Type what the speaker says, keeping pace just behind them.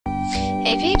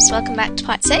Hey peeps, welcome back to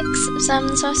part 6 of Simon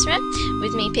the Sorcerer,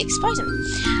 with me, Pixie.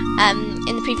 In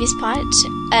the previous part,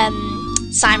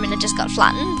 Simon had just got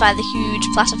flattened by the huge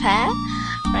plait of hair,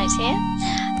 right here,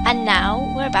 and now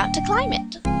we're about to climb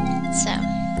it. So,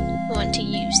 we want to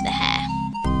use the hair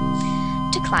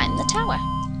to climb the tower.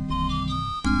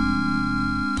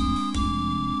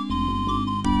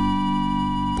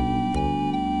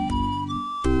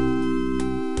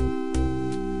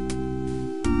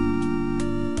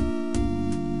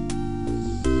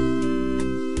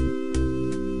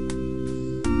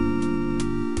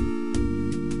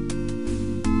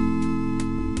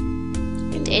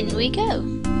 In we go.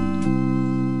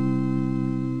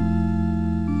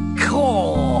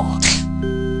 Caw!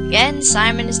 Again,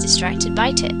 Simon is distracted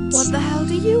by tits. What the hell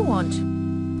do you want?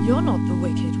 You're not the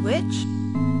Wicked Witch.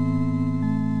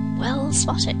 Well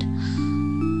spotted.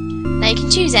 Now you can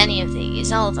choose any of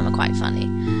these. All of them are quite funny,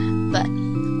 but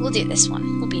we'll do this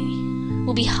one.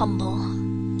 We'll be humble.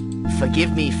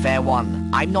 Forgive me, fair one.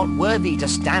 I'm not worthy to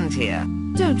stand here.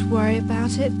 Don't worry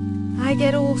about it. I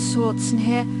get all sorts in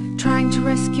here trying to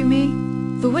rescue me.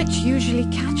 The witch usually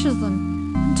catches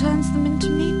them and turns them into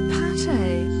meat pate.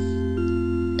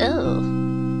 Oh.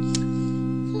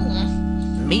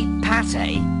 Meat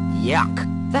pate? Yuck.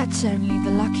 That's only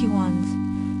the lucky ones.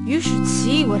 You should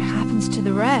see what happens to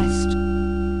the rest.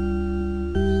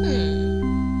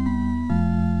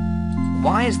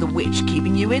 Why is the witch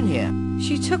keeping you in here?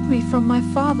 She took me from my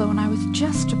father when I was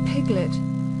just a piglet.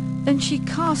 Then she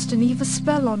cast an evil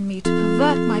spell on me to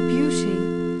pervert my beauty.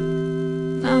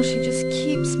 Now she just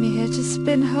keeps me here to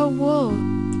spin her wool.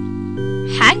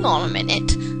 Hang on a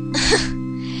minute.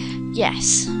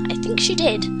 Yes, I think she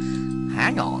did.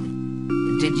 Hang on.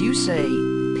 Did you say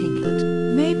piglet?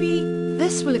 Maybe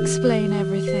this will explain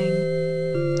everything.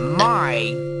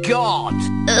 My God!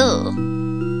 Ugh.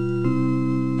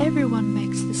 Everyone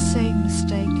makes the same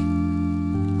mistake.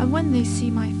 And when they see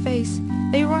my face,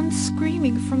 they run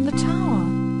screaming from the tower.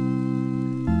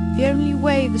 The only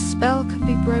way the spell can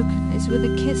be broken is with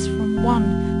a kiss from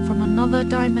one from another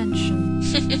dimension.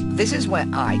 This is where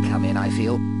I come in, I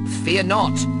feel. Fear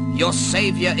not, your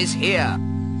savior is here.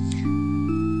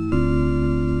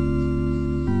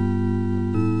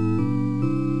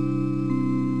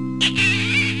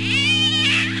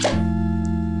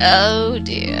 Oh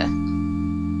dear.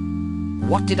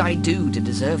 What did I do to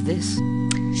deserve this?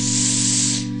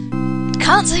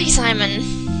 Can't say,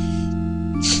 Simon.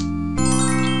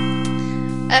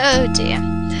 Oh dear.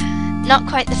 Not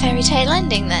quite the fairy tale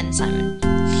ending then, Simon.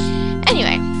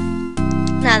 Anyway,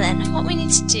 now then, what we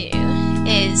need to do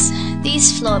is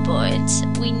these floorboards,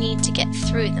 we need to get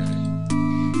through them.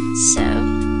 So,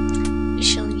 we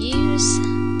shall use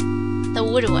the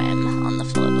woodworm on the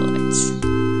floorboards.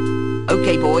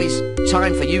 Okay, boys,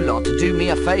 time for you lot to do me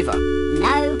a favour.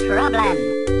 No problem.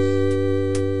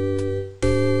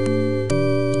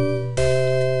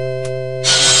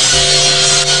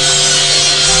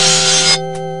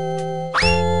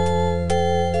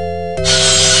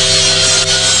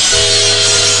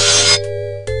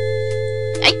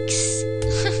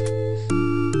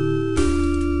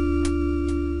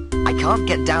 I can't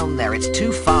get down there, it's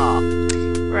too far.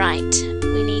 Right,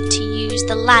 we need to use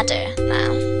the ladder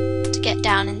now to get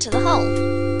down into the hole.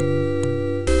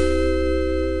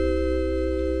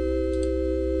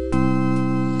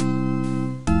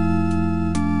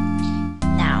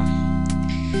 Now,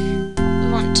 what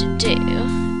we want to do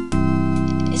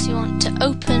is you want to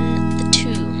open the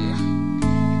tomb.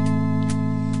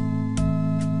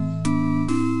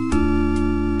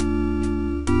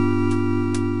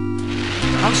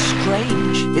 How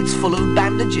strange, it's full of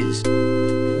bandages.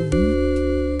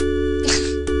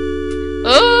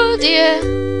 Oh dear!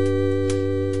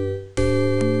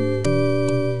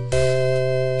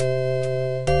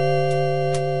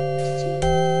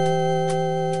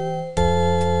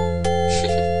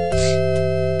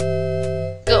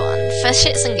 Go on, for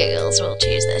shits and giggles, we'll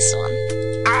choose this one.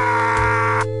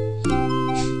 Ah!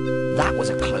 That was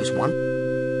a close one.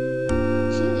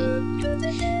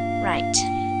 Right.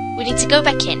 We need to go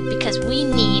back in because we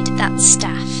need that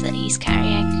staff that he's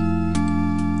carrying.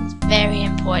 It's very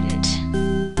important.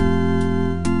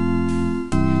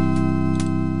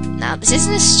 Now, this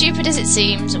isn't as stupid as it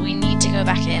seems. We need to go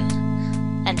back in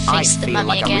and face the mummy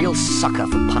like again. a real sucker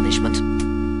for punishment.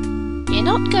 You're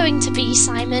not going to be,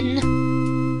 Simon.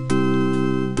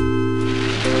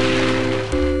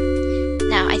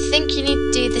 Now, I think you need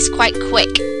to do this quite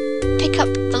quick. Pick up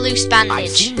the loose bandage.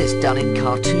 I've seen this done in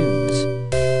cartoons.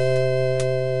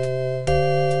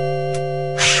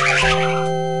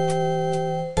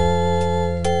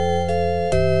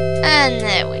 And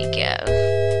there we go.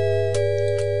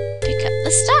 Pick up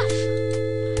the stuff.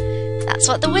 that's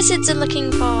what the wizards are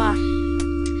looking for.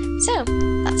 So,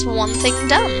 that's one thing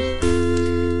done.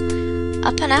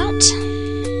 Up and out.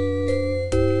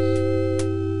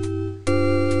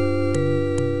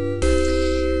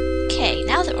 Okay,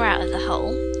 now that we're out of the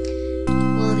hole,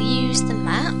 we'll use the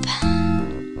map.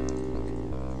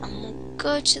 And we'll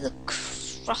go to the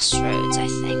crossroads, I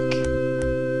think.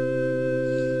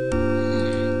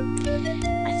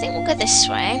 I think we'll go this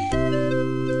way.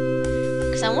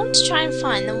 Because I want to try and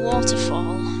find the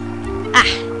waterfall. Ah!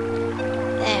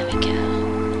 There we go.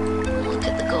 Look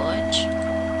at the gorge.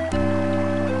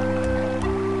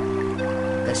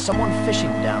 There's someone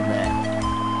fishing down there.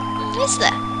 Is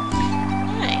there?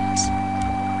 Right.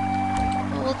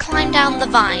 Well, we'll climb down the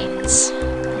vines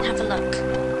and have a look.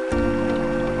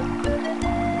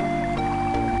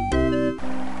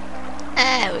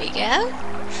 There we go.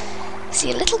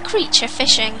 See a little creature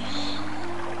fishing.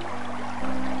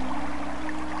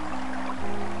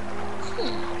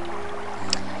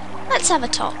 Let's have a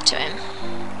talk to him.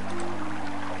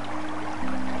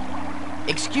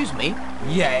 Excuse me?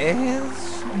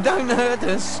 Yes? Don't hurt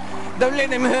us. Don't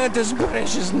let him hurt us,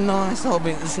 precious nice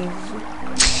hobbits.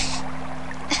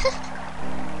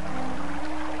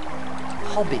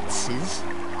 Hobbitses?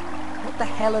 What the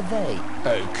hell are they?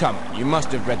 Oh, come on, you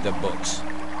must have read the books.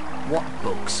 What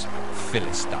books?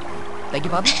 Philistine. Beg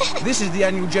your pardon? This is the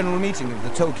annual general meeting of the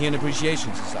Tolkien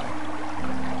Appreciation Society.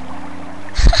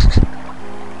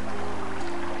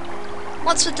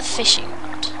 What's with the fishing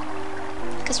rod?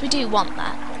 Because we do want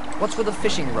that. What's with a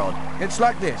fishing rod? It's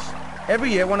like this.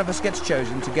 Every year one of us gets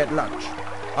chosen to get lunch.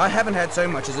 I haven't had so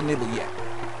much as a nibble yet.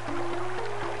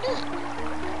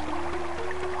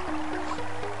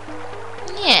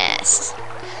 Yes.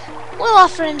 We'll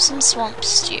offer him some swamp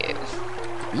stew.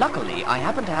 Luckily, I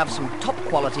happen to have some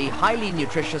top-quality, highly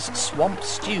nutritious swamp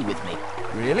stew with me.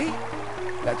 Really?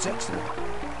 That's excellent.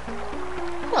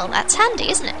 Well, that's handy,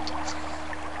 isn't it?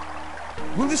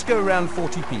 Will this go around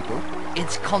 40 people?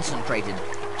 It's concentrated.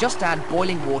 Just add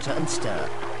boiling water and stir.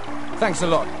 Thanks a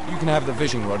lot. You can have the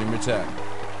fishing rod in return.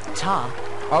 Tar?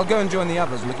 I'll go and join the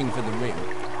others looking for the ring.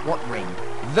 What ring?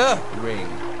 The ring!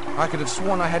 I could have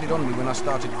sworn I had it on me when I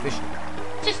started fishing.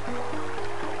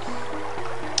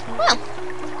 Well,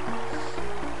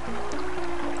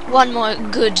 one more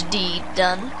good deed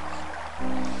done.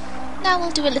 Now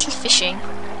we'll do a little fishing.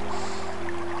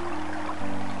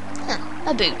 Huh,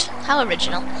 a boot. How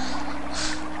original.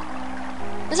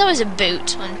 There's always a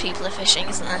boot when people are fishing,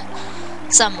 isn't there?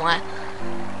 Somewhere.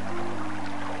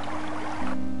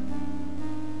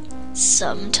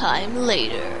 Sometime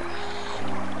later.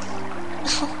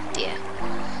 Oh dear.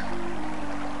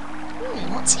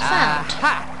 What's he found?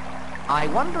 Aha! I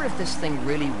wonder if this thing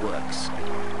really works.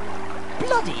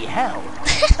 Bloody hell!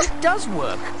 It does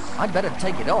work! I'd better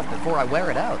take it off before I wear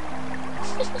it out.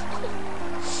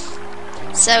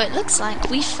 So it looks like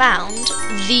we found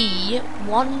the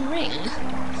one ring,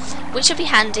 which will be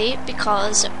handy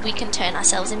because we can turn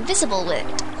ourselves invisible with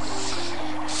it.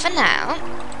 For now,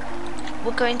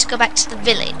 we're going to go back to the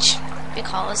village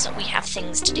because we have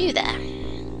things to do there.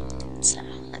 So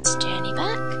let's journey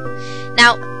back.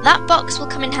 Now, that box will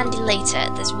come in handy later.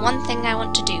 There's one thing I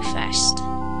want to do first.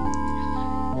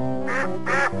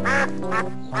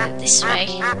 Go this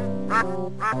way.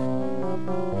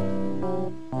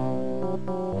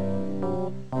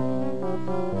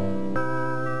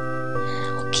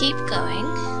 We'll keep going.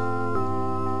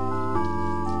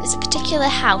 There's a particular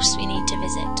house we need to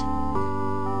visit.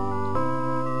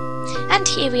 And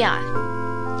here we are.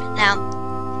 Now,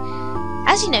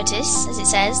 as you notice, as it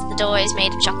says, the door is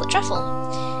made of chocolate truffle.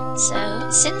 So,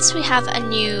 since we have a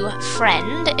new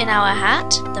friend in our hat,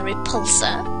 the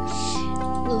repulsor,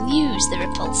 we'll use the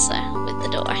repulsor with the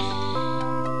door.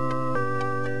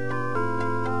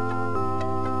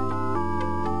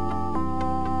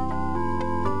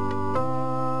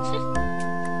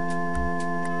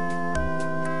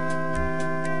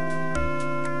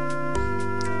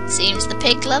 Seems the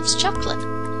pig loves chocolate.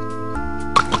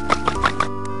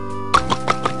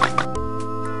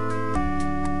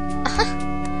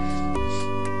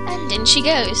 And in she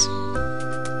goes.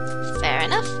 Fair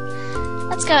enough.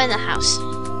 Let's go in the house.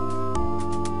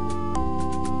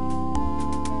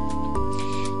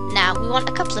 Now, we want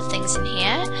a couple of things in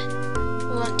here.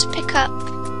 We want to pick up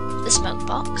the smoke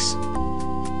box.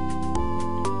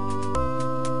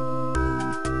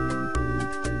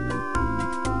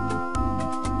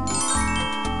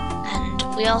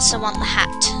 We also want the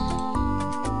hat.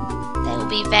 They will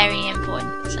be very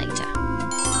important later.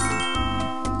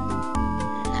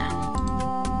 Now,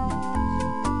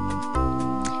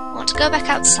 I want to go back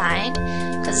outside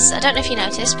because I don't know if you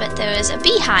noticed, but there was a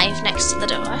beehive next to the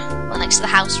door, well, next to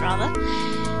the house rather,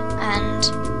 and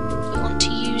we want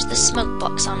to use the smoke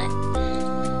box on it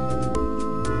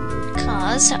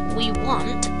because we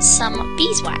want some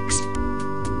beeswax.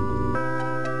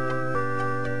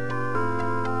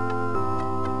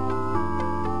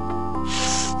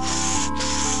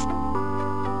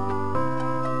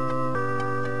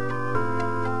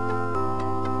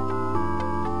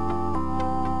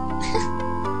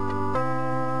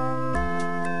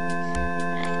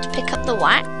 Pick up the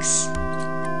wax.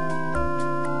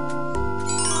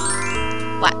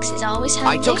 Wax is always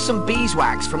handy. I took some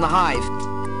beeswax from the hive.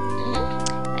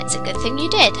 It's a good thing you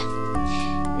did.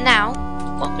 Now,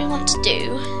 what we want to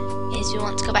do is we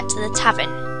want to go back to the tavern,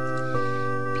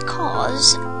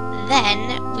 because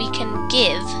then we can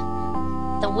give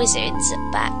the wizards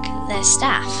back their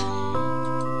staff.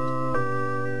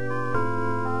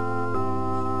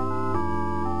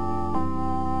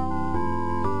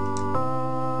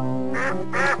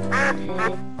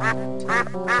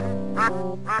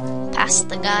 Past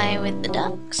the guy with the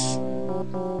ducks.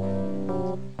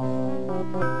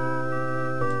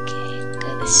 Okay, go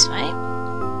this way.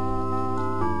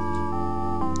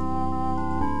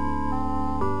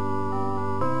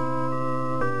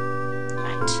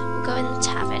 Right, we'll go in the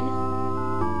tavern.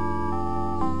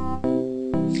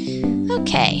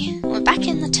 Okay, we're back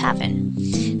in the tavern.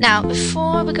 Now,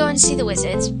 before we go and see the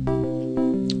wizards,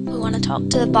 we want to talk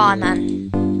to the barman,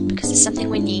 because it's something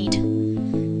we need.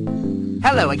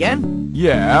 Hello again.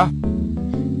 Yeah?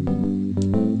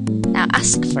 Now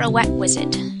ask for a wet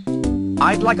wizard.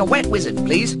 I'd like a wet wizard,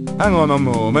 please. Hang on a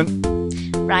moment.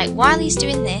 Right, while he's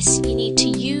doing this, you need to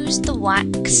use the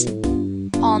wax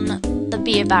on the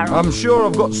beer barrel. I'm sure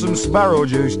I've got some sparrow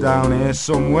juice down here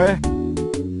somewhere. And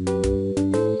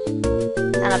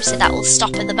obviously that will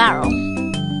stop at the barrel.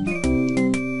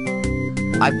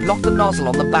 I've blocked the nozzle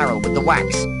on the barrel with the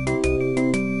wax.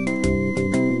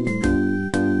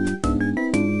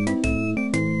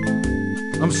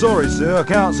 I'm sorry, sir, I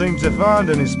can't seem to find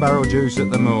any sparrow juice at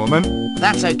the moment.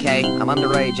 That's okay. I'm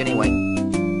underage anyway.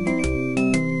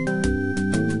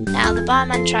 Now the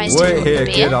barman tries to Wait put here, the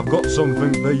beer. kid, I've got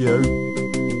something for you.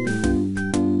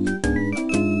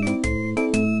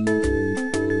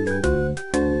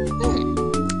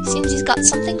 Seems he's got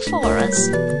something for us.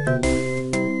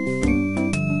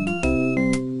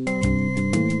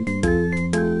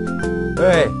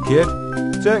 Hey, kid,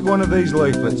 take one of these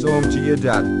leaflets home to your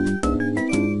dad.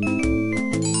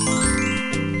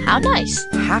 How nice.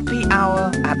 Happy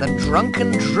hour at the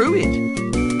Drunken Druid.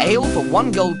 Ale for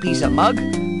 1 gold piece a mug.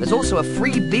 There's also a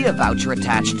free beer voucher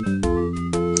attached.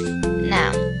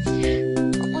 Now,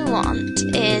 what we want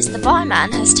is the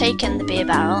barman has taken the beer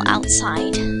barrel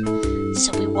outside,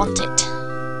 so we want it.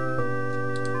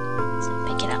 So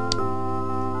pick it up.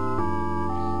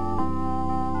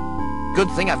 Good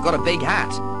thing I've got a big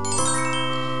hat.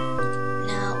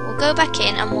 Now we'll go back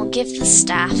in and we'll give the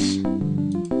staff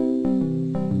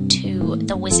to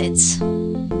the wizards.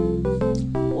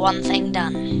 One thing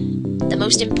done. The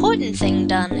most important thing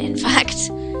done, in fact.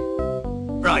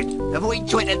 Right, have we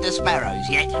twittered the sparrows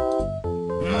yet?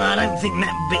 I don't think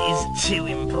that bit is too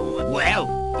important. Well,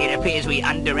 it appears we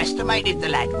underestimated the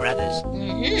lad brothers.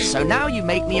 So now you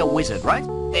make me a wizard, right?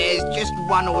 There's just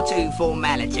 1 or 2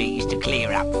 formalities to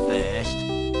clear up first.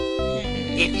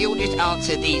 If you'll just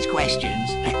answer these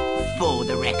questions, for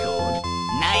the record.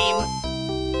 Name?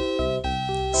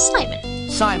 Simon.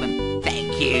 Simon.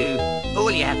 Thank you.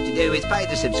 All you have to do is pay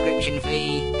the subscription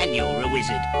fee, and you're a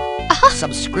wizard.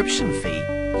 Subscription fee?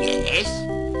 Yes?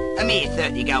 A mere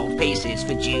 30 gold pieces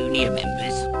for junior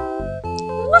members.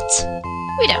 What?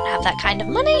 We don't have that kind of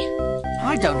money.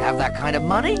 I don't have that kind of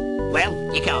money. Well,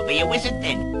 you can't be a wizard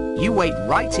then. You wait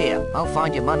right here. I'll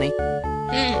find your money.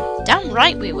 Damn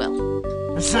right we will.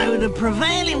 So the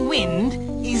prevailing wind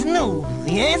is north,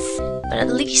 yes? But at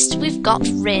least we've got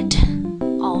rid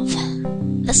of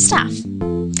the staff.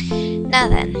 Now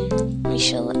then, we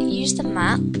shall use the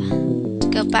map to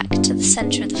go back to the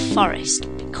centre of the forest,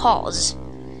 because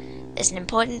there's an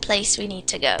important place we need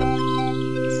to go.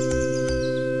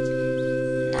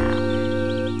 Now,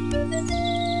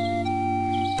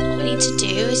 what we need to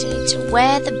do is we need to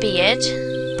wear the beard.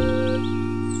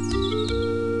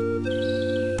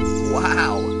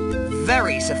 Wow.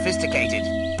 Very sophisticated.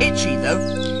 Itchy, though.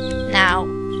 Now,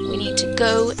 we need to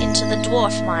go into the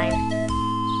dwarf mine.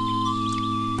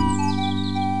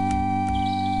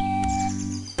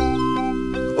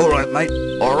 Alright, mate.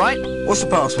 Alright. What's the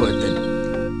password then?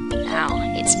 Now,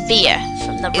 it's beer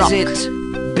from the Is rock. it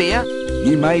beer?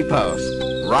 You may pass.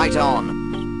 Right on.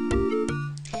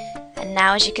 And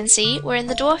now, as you can see, we're in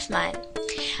the dwarf mine.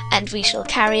 And we shall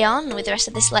carry on with the rest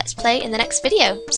of this Let's Play in the next video.